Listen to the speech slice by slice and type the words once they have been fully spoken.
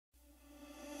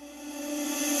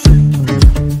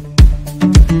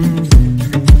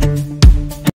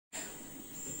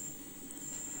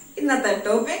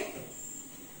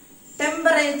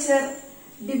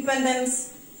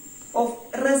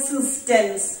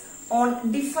on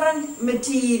different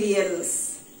materials.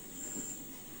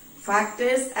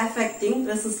 Factors affecting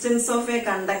resistance of a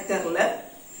conductor.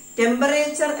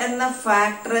 Temperature എന്ന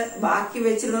factor ബാക്കി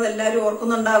വെച്ചിരുന്നത് എല്ലാവരും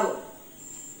ഓർക്കുന്നുണ്ടാകും.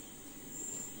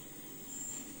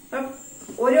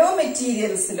 ഓരോ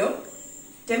മെറ്റീരിയൽസിലും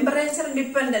ടെമ്പറേച്ചർ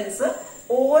ഡിപ്പെൻഡൻസ്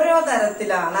ഓരോ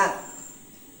തരത്തിലാണ്.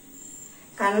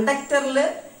 കണ്ടക്ടറില്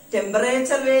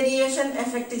ടെമ്പറേച്ചർ വേരിയേഷൻ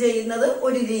എഫക്ട് ചെയ്യുന്നത്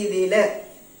ഒരു രീതിയില്,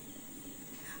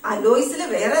 അലോയ്സില്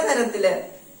വേറെ തരത്തില്,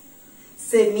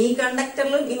 സെമി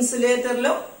കണ്ടക്ടറിലും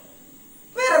ഇൻസുലേറ്ററിലും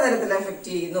വേറെ തരത്തിൽ എഫക്ട്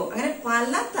ചെയ്യുന്നു. അങ്ങനെ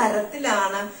പല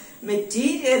തരത്തിലാണ്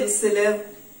മെറ്റീരിയൽസില്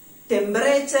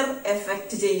ടെമ്പറേച്ചർ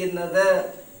എഫക്ട് ചെയ്യുന്നത്.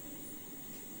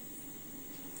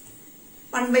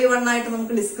 വൺ ബൈ വൺ ആയിട്ട്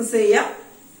നമുക്ക് ഡിസ്കസ് ചെയ്യാം.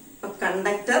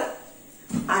 കണ്ടക്ടർ,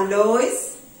 അലോയ്സ്,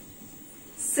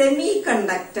 സെമി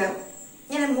കണ്ടക്ടർ,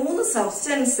 ഇങ്ങനെ 3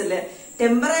 സബ്സ്റ്റൻസില്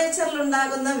ടെമ്പറേച്ചറിൽ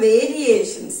ഉണ്ടാകുന്ന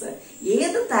വേരിയേഷൻസ്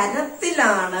ഏത്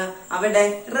തരത്തിലാണ് അവിടെ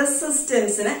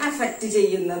റെസിസ്റ്റൻസിനെ അഫക്ട്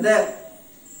ചെയ്യുന്നത്.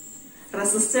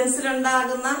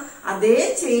 റെസിസ്റ്റൻസിലുണ്ടാകുന്ന അതേ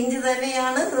ചേഞ്ച്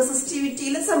തന്നെയാണ്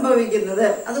റെസിസ്റ്റിവിറ്റിയിൽ സംഭവിക്കുന്നത്.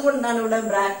 അതുകൊണ്ടാണ് ഇവിടെ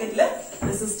ബ്രാക്കറ്റില്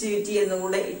റെസിസ്റ്റിവിറ്റി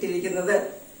എന്നുകൂടെ ഇട്ടിരിക്കുന്നത്.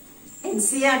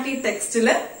 NCERT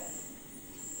ടെക്സ്റ്റില്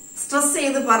സ്ട്രെസ്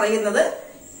ചെയ്ത് പറയുന്നത്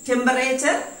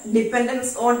ടെമ്പറേച്ചർ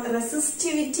ഡിപ്പെൻഡൻസ് ഓൺ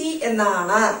റെസിസ്റ്റിവിറ്റി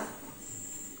എന്നാണ്.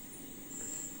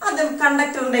 അത്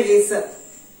കണ്ടക്ടറിന്റെ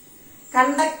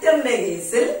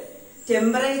കേസിൽ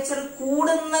ടെമ്പറേച്ചർ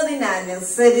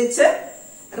കൂടുന്നതിനനുസരിച്ച്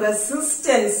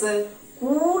റെസിസ്റ്റൻസ്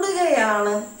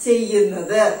കൂടുകയാണ്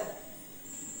ചെയ്യുന്നത്.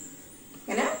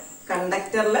 അങ്ങനെ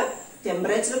കണ്ടക്ടറില്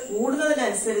ടെമ്പറേച്ചർ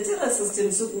കൂടുന്നതിനനുസരിച്ച്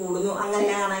റെസിസ്റ്റൻസ് കൂടുന്നു.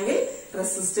 അങ്ങനെയാണെങ്കിൽ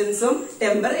റെസിസ്റ്റൻസും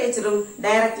ടെമ്പറേച്ചറും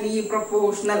ഡയറക്ട്ലി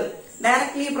പ്രൊപ്പോർഷണൽ.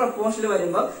 ഡയറക്ട്ലി പ്രൊപ്പോർഷണൽ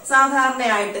വരുമ്പോൾ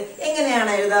സാധാരണയായിട്ട്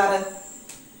എങ്ങനെയാണ് എഴുതാറ്?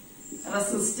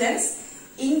 Resistance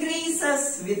increases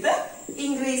with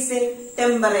increase in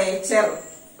temperature.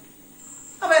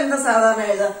 അപ്പൊ എന്താ സാധാരണ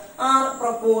എഴുതുക? R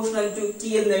proportional to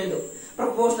T എന്ന് എഴുതും.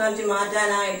 പ്രൊപ്പോർഷണാലിറ്റി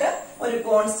മാറ്റാനായിട്ട് ഒരു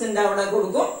കോൺസ്റ്റന്റ് അവിടെ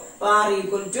കൊടുക്കും. R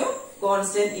equal to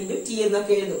constant into T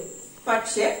എന്നൊക്കെ എഴുതും.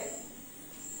 പക്ഷെ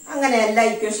അങ്ങനെയല്ല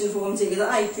ഇക്വേഷൻ ഫോം ചെയ്യുന്നത്.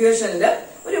 ആ ഇക്വേഷനിൽ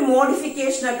ഒരു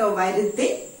മോഡിഫിക്കേഷൻ ഒക്കെ വരുത്തി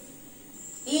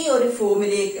ഈ ഒരു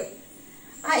ഫോമിലേക്ക്,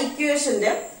 ആ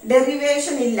ഇക്വേഷന്റെ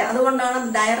ഡെറിവേഷൻ ഇല്ല, അതുകൊണ്ടാണ് അത്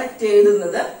ഡയറക്റ്റ്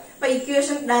എഴുതുന്നത്. അപ്പൊ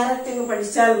ഇക്വേഷൻ ഡയറക്റ്റ് അങ്ങ്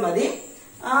പഠിച്ചാൽ മതി.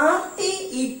 RT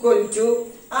equal to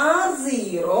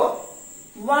R0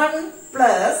 1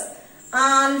 plus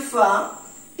alpha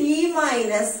T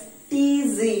minus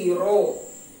T0.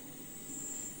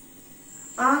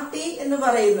 RT എന്ന്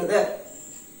പറയുന്നത്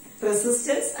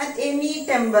റെസിസ്റ്റൻസ് അറ്റ് എനി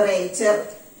ടെമ്പറേച്ചർ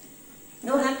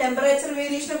എന്ന് പറഞ്ഞാൽ ടെമ്പറേച്ചർ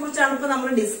വേരിയേഷനെ കുറിച്ചാണ് ഇപ്പൊ നമ്മൾ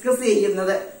ഡിസ്കസ്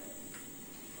ചെയ്യുന്നത്.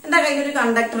 എന്റെ കയ്യിൽ ഒരു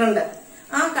കണ്ടക്ടർ ഉണ്ട്.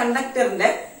 ആ കണ്ടക്ടറിന്റെ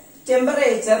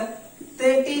ടെമ്പറേച്ചർ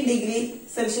 30 ഡിഗ്രി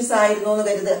സെൽഷ്യസ് ആയിരുന്നു എന്ന്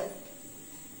കരുതുക.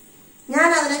 ഞാൻ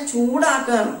അതിനെ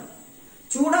ചൂടാക്കുകയാണ്.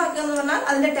 ചൂടാക്കുക എന്ന് പറഞ്ഞാൽ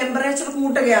അതിന്റെ ടെമ്പറേച്ചർ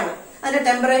കൂട്ടുകയാണ്. അതിന്റെ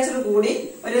ടെമ്പറേച്ചർ കൂടി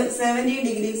ഒരു 70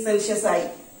 ഡിഗ്രി സെൽഷ്യസ് ആയി.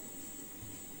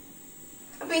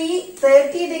 അപ്പൊ ഈ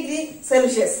 30 ഡിഗ്രി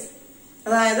സെൽഷ്യസ്,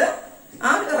 അതായത്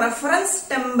ആ റെഫറൻസ്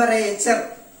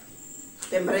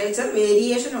ടെമ്പറേച്ചർ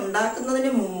വേരിയേഷൻ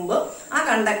ഉണ്ടാക്കുന്നതിന് മുമ്പ് ആ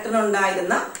കണ്ടക്ടറിന്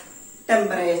ഉണ്ടായിരുന്ന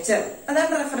ടെമ്പറേച്ചർ,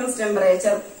 അതാണ് റെഫറൻസ്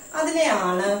ടെമ്പറേച്ചർ.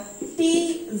 അതിനെയാണ്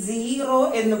T0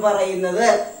 എന്ന് പറയുന്നത്.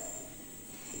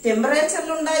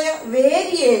 ടെമ്പറേച്ചറിലുണ്ടായ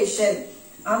വേരിയേഷൻ,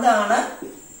 അതാണ്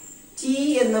T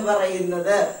എന്ന്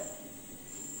പറയുന്നത്.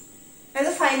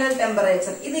 അതായത് ഫൈനൽ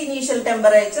ടെമ്പറേച്ചർ. ഇത് ഇനീഷ്യൽ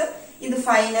ടെമ്പറേച്ചർ, ഇത്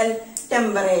ഫൈനൽ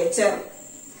ടെമ്പറേച്ചർ.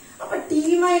 അപ്പൊ T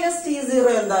മൈനസ് T0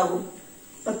 എന്താകും?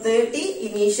 അപ്പൊ 30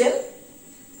 ഇനീഷ്യൽ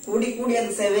കൂടി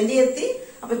അത് 70 എത്തി.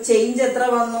 അപ്പൊ ചേഞ്ച് എത്ര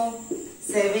വന്നു?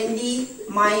 70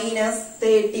 മൈനസ്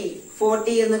 30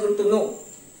 40 എന്ന് കിട്ടുന്നു.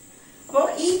 അപ്പൊ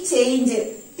ഈ ചേഞ്ച്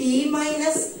T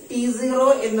മൈനസ് T0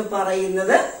 എന്ന്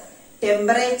പറയുന്നത്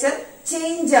ടെമ്പറേച്ചർ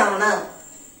ചേഞ്ച് ആണ്.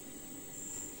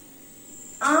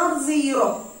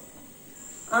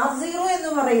 R0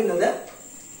 എന്ന് പറയുന്നത്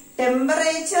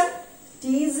ടെമ്പറേച്ചർ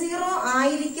T0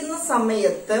 ആയിരിക്കുന്ന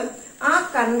സമയത്ത് ആ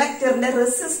കണ്ടക്ടറിന്റെ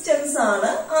റെസിസ്റ്റൻസ് ആണ്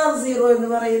R0 എന്ന്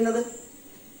പറയുന്നത്.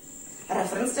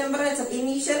 Reference temperature,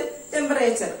 initial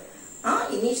temperature. ആ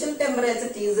ഇനീഷ്യൽ ടെമ്പറേച്ചർ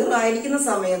T0 ആയിരിക്കുന്ന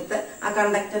സമയത്ത് ആ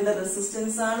കണ്ടക്ടറിന്റെ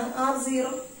റെസിസ്റ്റൻസ് ആണ് R0.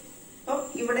 അപ്പൊ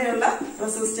ഇവിടെയുള്ള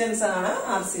റെസിസ്റ്റൻസ് ആണ്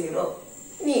R0.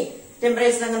 ഇനി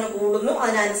ടെമ്പറേച്ചർ അങ്ങനെ കൂടുന്നു,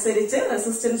 അതിനനുസരിച്ച്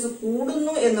റെസിസ്റ്റൻസ്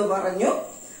കൂടുന്നു എന്ന് പറഞ്ഞു.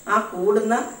 ആ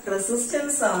കൂടുന്ന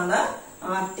റെസിസ്റ്റൻസ് ആണ്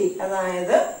RT.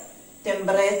 അതായത്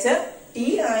ടെമ്പറേച്ചർ T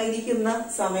ആയിരിക്കുന്ന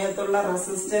സമയത്തുള്ള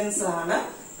റെസിസ്റ്റൻസ് ആണ്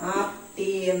RT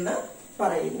എന്ന്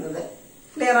പറയുന്നത്.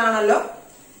 ക്ലിയർ ആണല്ലോ?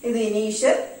 ഇത്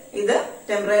ഇനീഷ്യൽ, ഇത്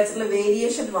ടെമ്പറേച്ചറിൽ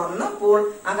വേരിയേഷൻ വന്നപ്പോൾ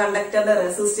ആ കണ്ടക്ടറിന്റെ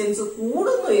റെസിസ്റ്റൻസ്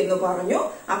കൂടുന്നു എന്ന് പറഞ്ഞു.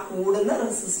 ആ കൂടുന്ന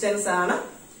റെസിസ്റ്റൻസ് ആണ്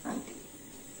RT.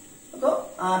 അപ്പോ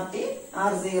RT,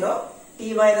 R0, T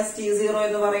T minus T0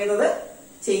 എന്ന് പറയുന്നത്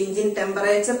ചേഞ്ച് ഇൻ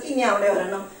ടെമ്പറേച്ചർ. ഇനി അവിടെ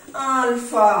ഒരെണ്ണം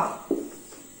ആൽഫ.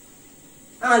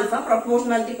 ആൽഫ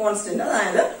പ്രൊപ്പോർഷണാലിറ്റി കോൺസ്റ്റന്റ്,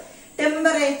 അതായത്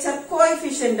temperature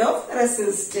coefficient of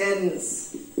resistance.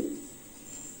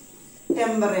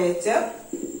 Temperature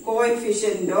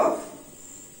coefficient of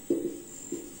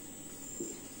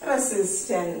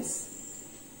resistance.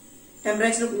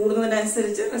 Temperature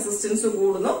കൂടുന്നതിനനുസരിച്ച് റെസിസ്റ്റൻസ്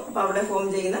കൂടുന്നു. അപ്പൊ അവിടെ ഫോം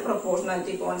ചെയ്യുന്ന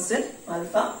proportionality constant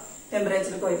alpha,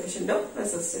 temperature coefficient of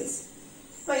resistance.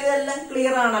 അപ്പൊ ഇതെല്ലാം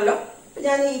ക്ലിയർ ആണല്ലോ.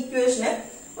 ഞാൻ ഈ ഇക്വേഷന്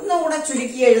ഒന്നുകൂടെ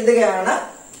ചുരുക്കി എഴുതുകയാണ്.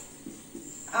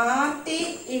 RT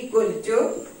equal to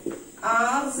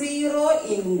R0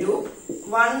 into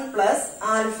 1 plus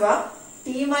alpha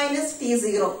T minus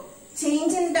T0.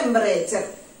 Change in temperature,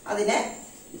 അതിനെ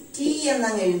T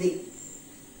എന്നങ്ങ് എഴുതി.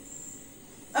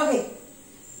 Okay,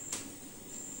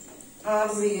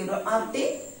 RT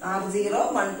R0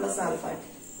 1 plus alpha T.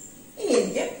 ഇനി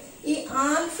എനിക്ക് ഈ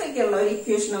ആൽഫയ്ക്കുള്ള ഒരു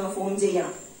ഇക്വേഷൻ ഒന്ന് ഫോം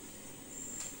ചെയ്യണം.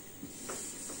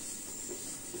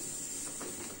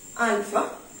 ആൽഫ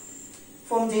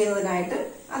ഫോം ചെയ്യുന്നതിനായിട്ട്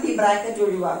അത് ഈ ബ്രാക്കറ്റ്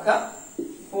ഒഴിവാക്കാം.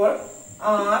 അപ്പോൾ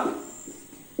R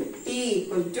T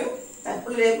equal to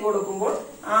തപ്പിലേക്ക് കൊടുക്കുമ്പോൾ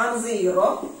R0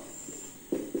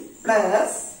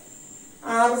 plus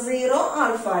R0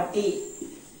 alpha T.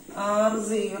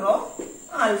 R0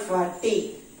 alpha T.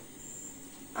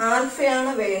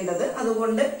 ആൽഫയാണ് വേണ്ടത്.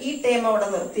 അതുകൊണ്ട് ഈ ടേം അവിടെ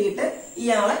നിർത്തിയിട്ട്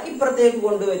ഇയാളെ ഇപ്പുറത്തേക്ക്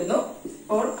കൊണ്ടുവരുന്നു.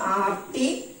 അപ്പോൾ RT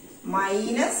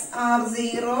minus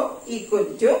R0 equal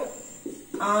to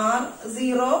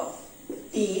R0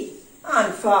 T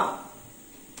alpha.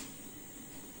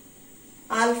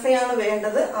 ആൽഫയാണ്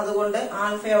വേണ്ടത്. അതുകൊണ്ട്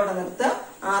ആൽഫ അവിടെ നിർത്തുക.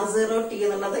 R0 T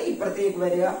എന്നുള്ളത് ഇപ്പുറത്തേക്ക്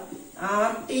വരിക.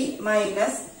 RT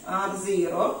minus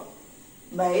R0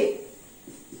 by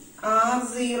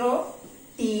R0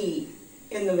 T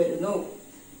എന്ന് വരുന്നു.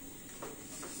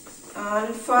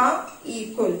 Alpha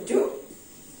equal to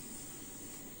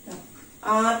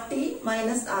RT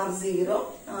minus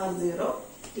R0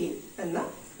 T എന്ന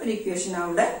ഒരു ഇക്വേഷൻ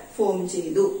അവിടെ ഫോം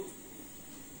ചെയ്തു.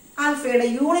 ആൽഫയുടെ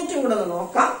യൂണിറ്റും കൂടെ ഒന്ന്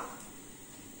നോക്കാം.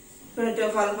 Unit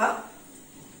of alpha,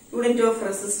 unit of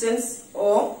resistance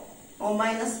Om. Om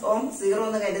minus ഓം 0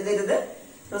 എന്ന് കരുതരുത്.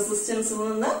 റെസിസ്റ്റൻസിൽ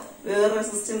നിന്ന് വേറെ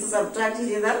റെസിസ്റ്റൻസ് സബ്ട്രാക്ട്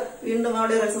ചെയ്താൽ വീണ്ടും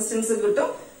അവിടെ റെസിസ്റ്റൻസ് കിട്ടും.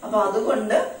 അപ്പൊ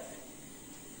അതുകൊണ്ട്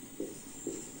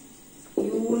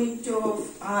യൂണിറ്റ് ഓഫ്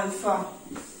ആൽഫ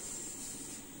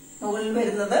മുകളിൽ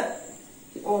വരുന്നത്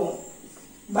ഓം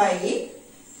ബൈ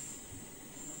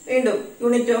വീണ്ടും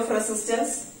unit of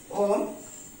resistance Om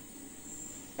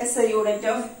S A unit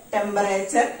of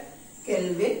temperature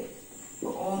kelvin.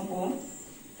 ഓം ഓം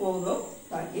പോകുന്നു,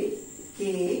 ബാക്കി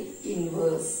K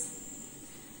inverse.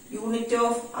 Unit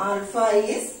of alpha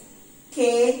is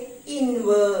K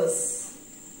inverse.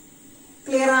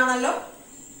 Clear ആണല്ലോ.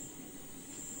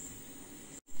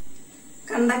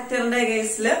 കണ്ടക്ടറിന്റെ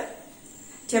കേസില്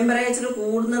ടെമ്പറേച്ചർ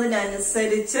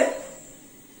കൂടുന്നതിനനുസരിച്ച്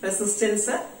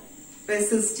റെസിസ്റ്റൻസ്,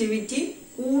 റെസിസ്റ്റിവിറ്റി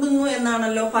കൂടുന്നു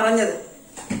എന്നാണല്ലോ പറഞ്ഞത്.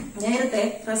 നേരത്തെ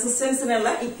റെസിസ്റ്റൻസിനുള്ള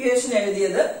ഇക്വേഷൻ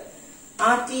എഴുതിയത്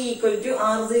RT equal to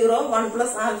R0 1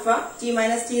 plus alpha T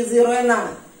minus T0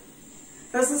 എന്നാണ്.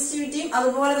 റെസിസ്റ്റിവിറ്റിയും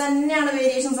അതുപോലെ തന്നെയാണ്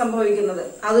വേരിയേഷൻ സംഭവിക്കുന്നത്.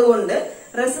 അതുകൊണ്ട്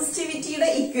റെസിസ്റ്റിവിറ്റിയുടെ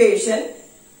equation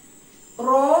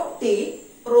raw T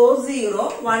raw 0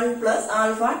 1 plus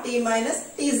alpha T minus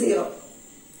T0.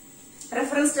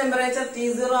 Reference temperature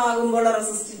T0 ആകുമ്പോൾ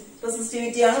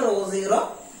റെസിസ്റ്റിവിറ്റിയാണ് റോ 0.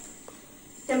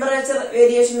 ടെമ്പറേച്ചർ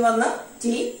വേരിയേഷൻ വന്ന്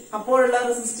T, അപ്പോഴുള്ള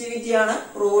റെസിസ്റ്റിവിറ്റിയാണ്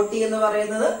റോ T എന്ന്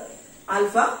പറയുന്നത്.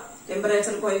 Alpha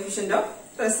temperature coefficient of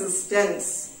resistance.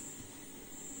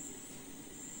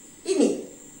 ഇനി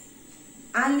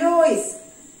അലോയ്സ്,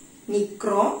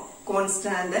 നിക്രോം,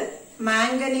 കോൺസ്റ്റാന്റ്,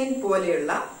 മാംഗനീൻ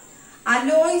പോലെയുള്ള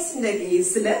അലോയ്സിന്റെ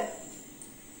കേസില്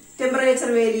ടെമ്പറേച്ചർ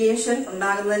വേരിയേഷൻ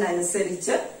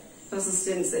ഉണ്ടാകുന്നതിനനുസരിച്ച്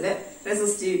റെസിസ്റ്റൻസില്,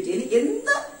 റെസിസ്റ്റിവിറ്റിയിൽ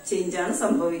എന്ത് ചേഞ്ചാണ്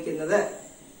സംഭവിക്കുന്നത്?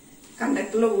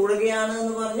 കണ്ടക്ടറിൽ കൂടുകയാണ്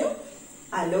എന്ന് പറഞ്ഞു.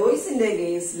 അലോയ്സിന്റെ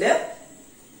കേസില്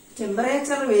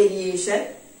ടെമ്പറേച്ചർ വേരിയേഷൻ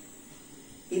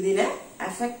ഇതിനെ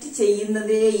affect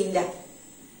ചെയ്യുന്നതേയില്ല.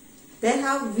 They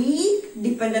have weak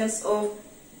dependence of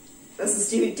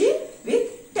resistivity with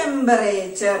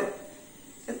temperature.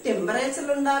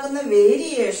 ടെമ്പറേച്ചറിൽ ഉണ്ടാകുന്ന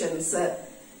വേരിയേഷൻസ്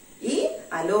ഈ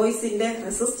അലോയ്സിന്റെ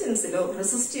റെസിസ്റ്റൻസിലോ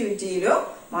റെസിസ്റ്റിവിറ്റിയിലോ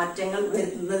മാറ്റങ്ങൾ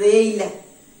വരുത്തുന്നതേയില്ല.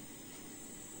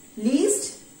 ലീസ്റ്റ്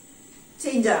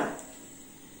ചേഞ്ച് ആണ്.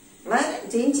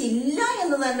 ചേഞ്ച് ഇല്ല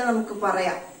എന്ന് തന്നെ നമുക്ക്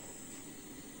പറയാം.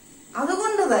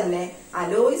 അതുകൊണ്ട് തന്നെ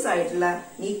അലോയ്സ് ആയിട്ടുള്ള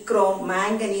നിക്രോം,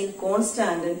 മാംഗനീൻ,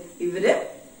 കോൺസ്റ്റാന്റിൻ ഇവര്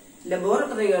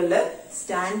ലബോറട്ടറികളിൽ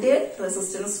സ്റ്റാൻഡേർഡ്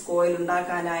റെസിസ്റ്റൻസ് കോയിൽ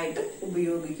ഉണ്ടാക്കാനായിട്ട്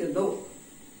ഉപയോഗിക്കുന്നു.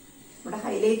 ഇവിടെ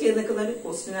ഹൈലൈറ്റ് ചെയ്ത് നിൽക്കുന്ന ഒരു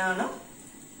ക്വസ്റ്റ്യൻ ആണ്.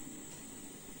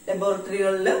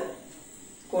 ലബോറട്ടറികളിൽ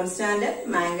കോൺസ്റ്റാന്റ്,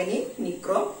 മാംഗനീസ്,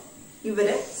 നിക്രോം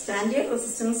ഇവര് സ്റ്റാൻഡേർഡ്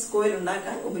റെസിസ്റ്റൻസ് കോയിൽ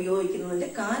ഉണ്ടാക്കാൻ ഉപയോഗിക്കുന്നതിന്റെ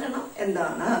കാരണം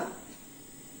എന്താണ്?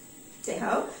 They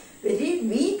have very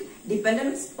weak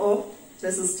dependence of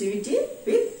resistivity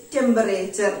with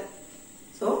temperature.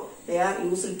 So they are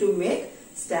used to make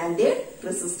standard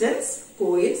resistance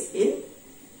coils in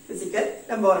physical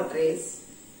laboratories.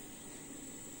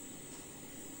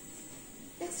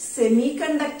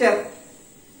 Semiconductor.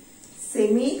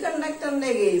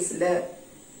 സെമികണ്ടക്ടറിന്റെ കേസിൽ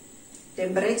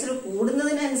ടെമ്പറേച്ചർ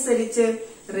കൂടുന്നതിനനുസരിച്ച്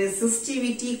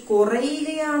റെസിസ്റ്റിവിറ്റി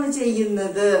കുറയുകയാണ്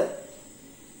ചെയ്യുന്നത്.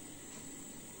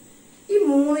 ഈ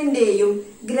മൂന്നിന്റെയും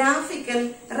ഗ്രാഫിക്കൽ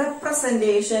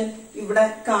റെപ്രസെന്റേഷൻ ഇവിടെ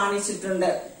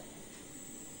കാണിച്ചിട്ടുണ്ട്.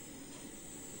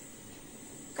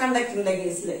 കണ്ടക്ടറിന്റെ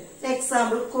കേസിൽ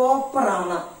എക്സാമ്പിൾ കോപ്പർ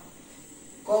ആണ്.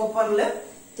 കോപ്പറിൽ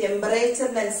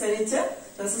ടെമ്പറേച്ചറിനനുസരിച്ച്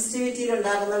റെസിസ്റ്റിവിറ്റിയിൽ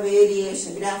ഉണ്ടാകുന്ന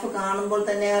വേരിയേഷൻ ഗ്രാഫ് കാണുമ്പോൾ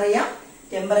തന്നെ അറിയാം.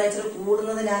 ടെമ്പറേച്ചർ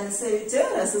കൂടുന്നതിനനുസരിച്ച്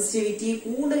റെസിസ്റ്റിവിറ്റി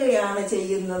കൂടുകയാണ്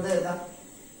ചെയ്യുന്നത്.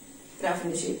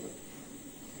 ഗ്രാഫിന്റെ ഷേപ്പ്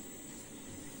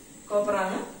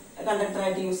കോപ്പറാണ്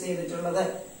കണ്ടക്ടറായിട്ട് യൂസ് ചെയ്തിട്ടുള്ളത്.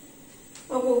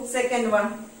 നോക്കൂ, സെക്കൻഡ് വൺ.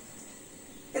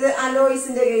 ഇത്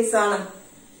അലോയ്സിന്റെ കേസാണ്.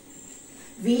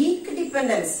 വീക്ക്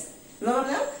ഡിപ്പെൻഡൻസ് എന്ന്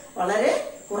പറഞ്ഞാൽ വളരെ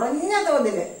കുറഞ്ഞ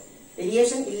തോതില്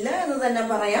വേരിയേഷൻ ഇല്ല എന്ന് തന്നെ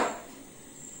പറയാം.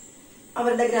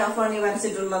 അവരുടെ ഗ്രാഫാണ് ഈ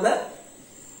വരച്ചിട്ടുള്ളത്.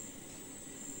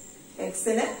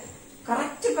 എക്സിന്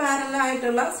കറക്റ്റ് പാരലൽ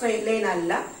ആയിട്ടുള്ള സ്ട്രെയിറ്റ് ലൈൻ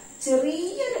അല്ല,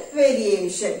 ചെറിയൊരു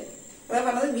വേരിയേഷൻ. അതാ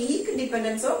പറഞ്ഞത് വീക്ക്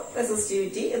ഡിപ്പെൻഡൻസ് ഓഫ്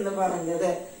റെസിസ്റ്റിവിറ്റി എന്ന്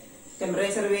പറഞ്ഞത്.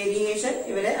 ടെമ്പറേച്ചർ വേരിയേഷൻ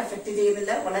ഇവരെ അഫക്ട്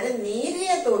ചെയ്യുന്നില്ല, വളരെ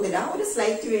നേരിയ തോതിൽ ആ ഒരു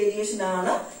സ്ലൈറ്റ് വേരിയേഷൻ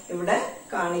ആണ് ഇവിടെ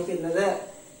കാണിക്കുന്നത്.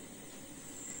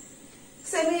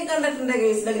 സെമി കണ്ടക്ടറിന്റെ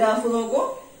കേസിലെ ഗ്രാഫ് നോക്കൂ.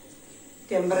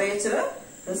 ടെമ്പറേച്ചർ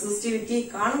റെസിസ്റ്റിവിറ്റി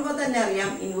കാണുമ്പോൾ തന്നെ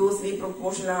അറിയാം ഇൻവേഴ്സ്ലി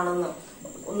പ്രൊപ്പോർഷണൽ ആണെന്ന്.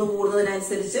 ഒന്ന്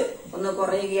കൂടുന്നതിനനുസരിച്ച് ഒന്ന്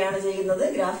കുറയുകയാണ് ചെയ്യുന്നത്.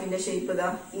 ഗ്രാഫിന്റെ ഷേപ്പ് ഇതാ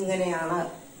ഇങ്ങനെയാണ്.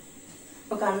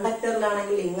 അപ്പൊ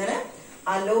കണ്ടക്ടറിലാണെങ്കിൽ ഇങ്ങനെ,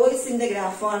 അലോയ്സിന്റെ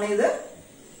ഗ്രാഫാണ് ഇത്.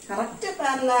 കറക്റ്റ്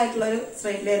പാരലൽ ആയിട്ടുള്ള ഒരു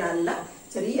സ്ട്രെയിറ്റ് ലൈൻ അല്ല,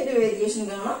 ചെറിയൊരു വേരിയേഷൻ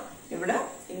കാണാം. ഇവിടെ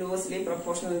ഇൻവേഴ്സ്ലി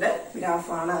പ്രൊപ്പോർഷണലിന്റെ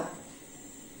ഗ്രാഫാണ്.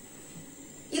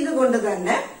 ഇതുകൊണ്ട്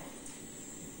തന്നെ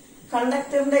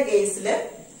കണ്ടക്ടറിന്റെ കേസില്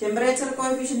temperature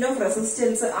coefficient of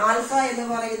resistance alpha എന്ന്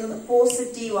പറയുന്നത്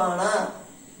പോസിറ്റീവ് ആണ്.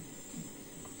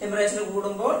 ടെമ്പറേച്ചർ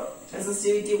കൂടുമ്പോൾ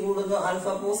റെസിസ്റ്റിവിറ്റി കൂടുന്നു, alpha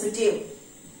positive.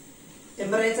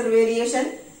 Temperature variation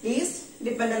least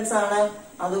dependence ആണ്,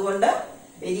 അതുകൊണ്ട്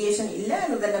വേരിയേഷൻ ഇല്ല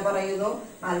എന്ന് തന്നെ പറയുന്നു.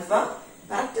 ആൽഫ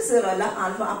കറക്റ്റ് 0 അല്ല,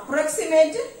 ആൽഫ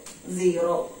അപ്രോക്സിമേറ്റ്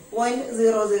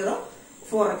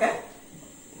 0.004 ഒക്കെ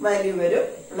വാല്യൂ വരും.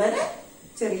 വളരെ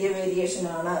ചെറിയ വേരിയേഷൻ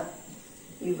ആണ്.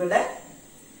 ഇവിടെ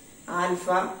ആൽഫ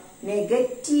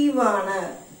നെഗറ്റീവ് ആണ്.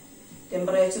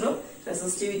 ടെമ്പറേച്ചറും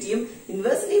റെസിസ്റ്റിവിറ്റിയും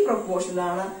ഇൻവേഴ്സ്ലി പ്രൊപ്പോർഷണൽ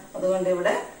ആണ്, അതുകൊണ്ട്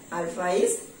ഇവിടെ ആൽഫ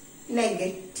ഈസ്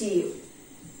നെഗറ്റീവ്.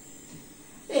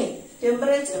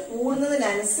 ടെമ്പറേച്ചർ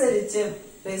കൂടുന്നതിനനുസരിച്ച്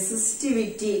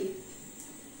റെസിസ്റ്റിവിറ്റി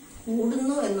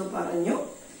കൂടുന്നു എന്ന് പറഞ്ഞു,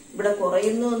 ഇവിടെ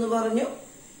കുറയുന്നു എന്ന് പറഞ്ഞു.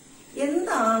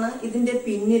 എന്താണ് ഇതിന്റെ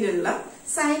പിന്നിലുള്ള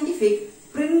സയന്റിഫിക്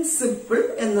പ്രിൻസിപ്പിൾ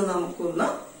എന്ന് നമുക്കൊന്ന്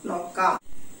നോക്കാം.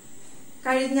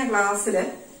 കഴിഞ്ഞ ക്ലാസ്സില്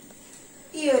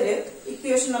ഈ ഒരു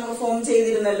ഇക്വേഷൻ നമ്മൾ form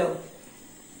ചെയ്തിരുന്നല്ലോ.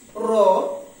 Raw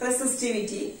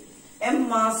resistivity, M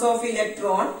mass of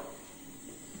electron,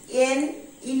 an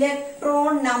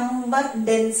electron number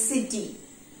density,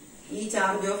 ഈ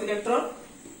charge of electron,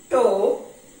 to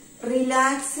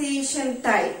relaxation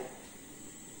time.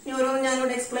 ഇനി ഓരോന്നും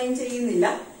ഞാനിവിടെ എക്സ്പ്ലെയിൻ ചെയ്യുന്നില്ല.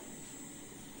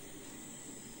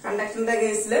 കണ്ടക്ടറിന്റെ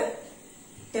കേസിൽ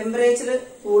ടെമ്പറേച്ചർ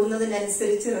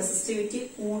കൂടുന്നതിനനുസരിച്ച് റെസിസ്റ്റിവിറ്റി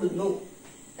കൂടുന്നു.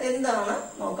 എന്താണ്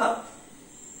നോക്കാം.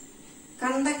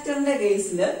 കണ്ടക്ടറിന്റെ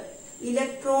കേസിൽ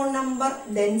ഇലക്ട്രോൺ നമ്പർ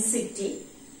ഡെൻസിറ്റി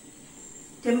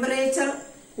ടെമ്പറേച്ചർ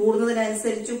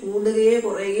കൂടുന്നതിനനുസരിച്ച് കൂടുകയോ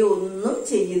കുറയുകയോ ഒന്നും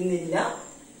ചെയ്യുന്നില്ല.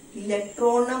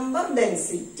 ഇലക്ട്രോൺ നമ്പർ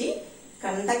ഡെൻസിറ്റി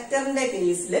കണ്ടക്ടറിന്റെ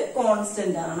കേസിൽ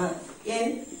കോൺസ്റ്റന്റ് ആണ്, n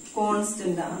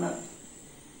കോൺസ്റ്റന്റ് ആണ്.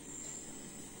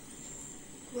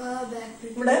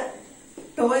 ഇവിടെ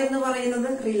ടോ എന്ന് പറയുന്നത്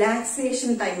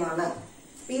റിലാക്സേഷൻ ടൈം ആണ്.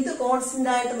 ഇത്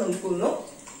കോൺസ്റ്റന്റ് ആയിട്ട് നിൽക്കുന്നു.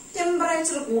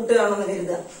 ടെമ്പറേച്ചർ കൂട്ടുകയാണെന്ന്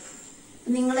കരുതുക.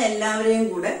 നിങ്ങൾ എല്ലാവരെയും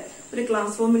കൂടെ ഒരു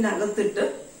ക്ലാസ് റൂമിനകത്തിട്ട്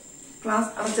ക്ലാസ്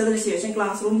അടച്ചതിന് ശേഷം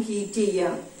ക്ലാസ് റൂം ഹീറ്റ്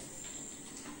ചെയ്യുകയാണ്.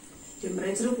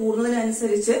 ടെമ്പറേച്ചർ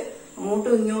കൂടുന്നതിനനുസരിച്ച്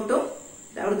അങ്ങോട്ടും ഇങ്ങോട്ടും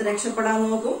അവിടുന്ന് രക്ഷപ്പെടാൻ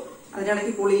നോക്കും.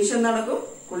 അതിനിടയ്ക്ക് കൊളീഷൻ നടക്കും.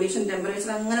 കൊളീഷൻ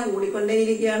ടെമ്പറേച്ചർ അങ്ങനെ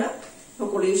കൂടിക്കൊണ്ടേയിരിക്കുകയാണ്. അപ്പൊ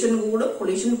കൊളീഷൻ കൂടും.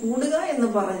 കൊളീഷൻ കൂടുക എന്ന്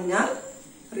പറഞ്ഞാൽ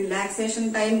റിലാക്സേഷൻ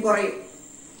ടൈം കുറയും.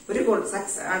 ഒരു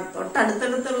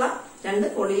തൊട്ടടുത്തടുത്തുള്ള രണ്ട്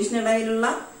കൊളീഷനിടയിലുള്ള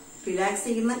റിലാക്സ്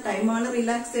ചെയ്യുന്ന ടൈമാണ്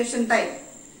റിലാക്സേഷൻ ടൈം.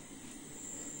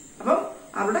 അപ്പം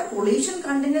അവിടെ കൊളീഷൻ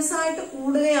കണ്ടിന്യൂസ് ആയിട്ട്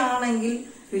കൂടുകയാണെങ്കിൽ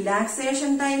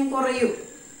റിലാക്സേഷൻ ടൈം കുറയും.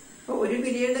 അപ്പൊ ഒരു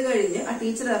പീരീഡ് കഴിഞ്ഞ് ആ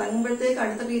ടീച്ചർ ഇറങ്ങുമ്പോഴത്തേക്ക്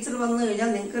അടുത്ത ടീച്ചർ വന്നു കഴിഞ്ഞാൽ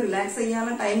നിങ്ങൾക്ക് റിലാക്സ്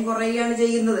ചെയ്യാനുള്ള ടൈം കുറയുകയാണ്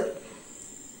ചെയ്യുന്നത്.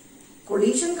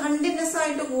 കൊളീഷൻ കണ്ടിന്യൂസ്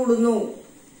ആയിട്ട് കൂടുന്നു,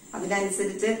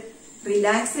 അതിനനുസരിച്ച്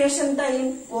റിലാക്സേഷൻ ടൈം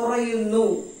കുറയുന്നു.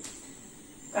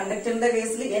 കണ്ടക്ടറിന്റെ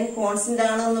കേസിൽ n കോൺസ്റ്റന്റ്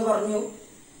ആണെന്ന് പറഞ്ഞു.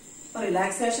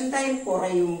 റിലാക്സേഷൻ ടൈം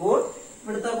കുറയുമ്പോൾ,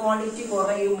 ഇവിടുത്തെ ക്വാണ്ടിറ്റി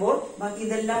കുറയുമ്പോൾ ബാക്കി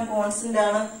ഇതെല്ലാം കോൺസ്റ്റന്റ്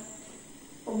ആണ്.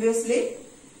 Obviously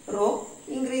rho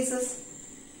increases.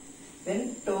 When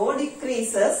tau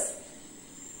decreases,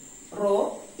 rho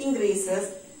increases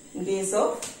in case of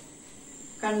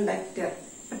conductor.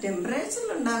 ടെമ്പറേച്ചറിൽ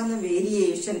ഉണ്ടാകുന്ന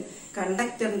വേരിയേഷൻ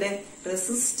കണ്ടക്ടറിന്റെ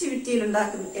റെസിസ്റ്റിവിറ്റിയിൽ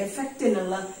ഉണ്ടാക്കുന്ന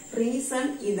എഫക്റ്റിനുള്ള റീസൺ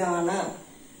ഇതാണ്.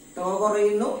 ടോ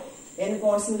കുറയുന്നു, n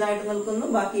കോൺസ്റ്റന്റ് ആയിട്ട് നിൽക്കുന്നു,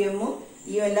 ബാക്കി എമ്മും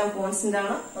ഈ എല്ലാം കോൺസ്റ്റന്റ്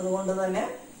ആണ്, അതുകൊണ്ട് തന്നെ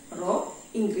റോ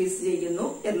ഇൻക്രീസ് ചെയ്യുന്നു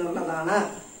എന്നുള്ളതാണ്.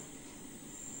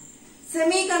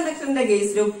 സെമി കണ്ടക്ടറിന്റെ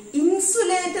കേസിലും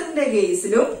ഇൻസുലേറ്ററിന്റെ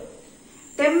കേസിലും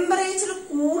ടെമ്പറേച്ചർ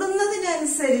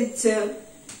കൂടുന്നതിനനുസരിച്ച്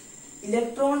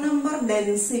ഇലക്ട്രോൺ നമ്പർ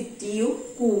ഡെൻസിറ്റിയും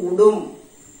കൂടും.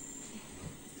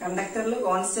 കണ്ടക്ടറിൽ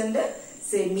കോൺസ്റ്റന്റ്,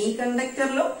 സെമി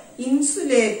കണ്ടക്ടറിലും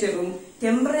ഇൻസുലേറ്ററും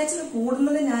ടെമ്പറേച്ചർ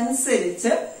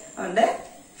കൂടുന്നതിനനുസരിച്ച് അവരുടെ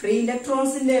ഫ്രീ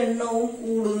ഇലക്ട്രോൺസിന്റെ എണ്ണവും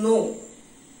കൂടുന്നു.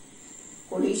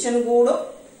 കൊളീഷൻ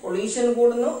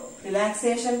കൂടുന്നു,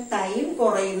 റിലാക്സേഷൻ ടൈം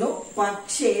കുറയുന്നു.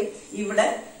 പക്ഷേ ഇവിടെ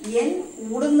n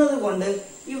കൂടുന്നത് കൊണ്ട്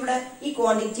ഇവിടെ ഈ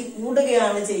ക്വാണ്ടിറ്റി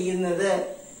കൂടുകയാണ് ചെയ്യുന്നത്.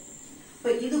 അപ്പൊ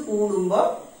ഇത് കൂടുമ്പോ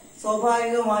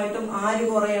സ്വാഭാവികമായിട്ടും ആര്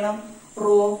കുറയണം?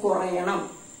 റോ കുറയണം.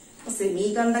 സെമി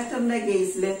കണ്ടക്ടറിന്റെ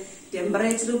കേസിൽ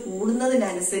ടെമ്പറേച്ചർ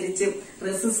കൂടുന്നതിനനുസരിച്ച്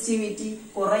റെസിസ്റ്റിവിറ്റി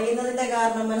കുറയുന്നതിന്റെ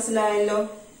കാരണം മനസ്സിലായല്ലോ.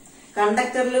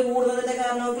 കണ്ടക്ടറിൽ കൂടുന്നതിന്റെ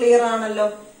കാരണം ക്ലിയർ ആണല്ലോ.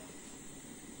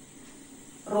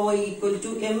 റോ ഈക്വൽ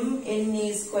ടു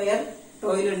mne²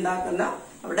 ടോയിൽ ഉണ്ടാക്കുന്ന,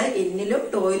 അവിടെ എന്നിലും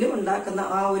ടോയിലും ഉണ്ടാക്കുന്ന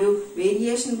ആ ഒരു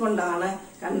വേരിയേഷൻ കൊണ്ടാണ്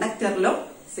കണ്ടക്ടറിലും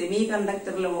സെമി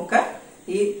കണ്ടക്ടറിലും ഒക്കെ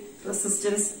ഈ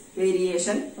റെസിസ്റ്റൻസ്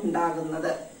വേരിയേഷൻ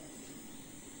ഉണ്ടാകുന്നത്.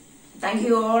 Thank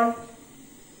you all.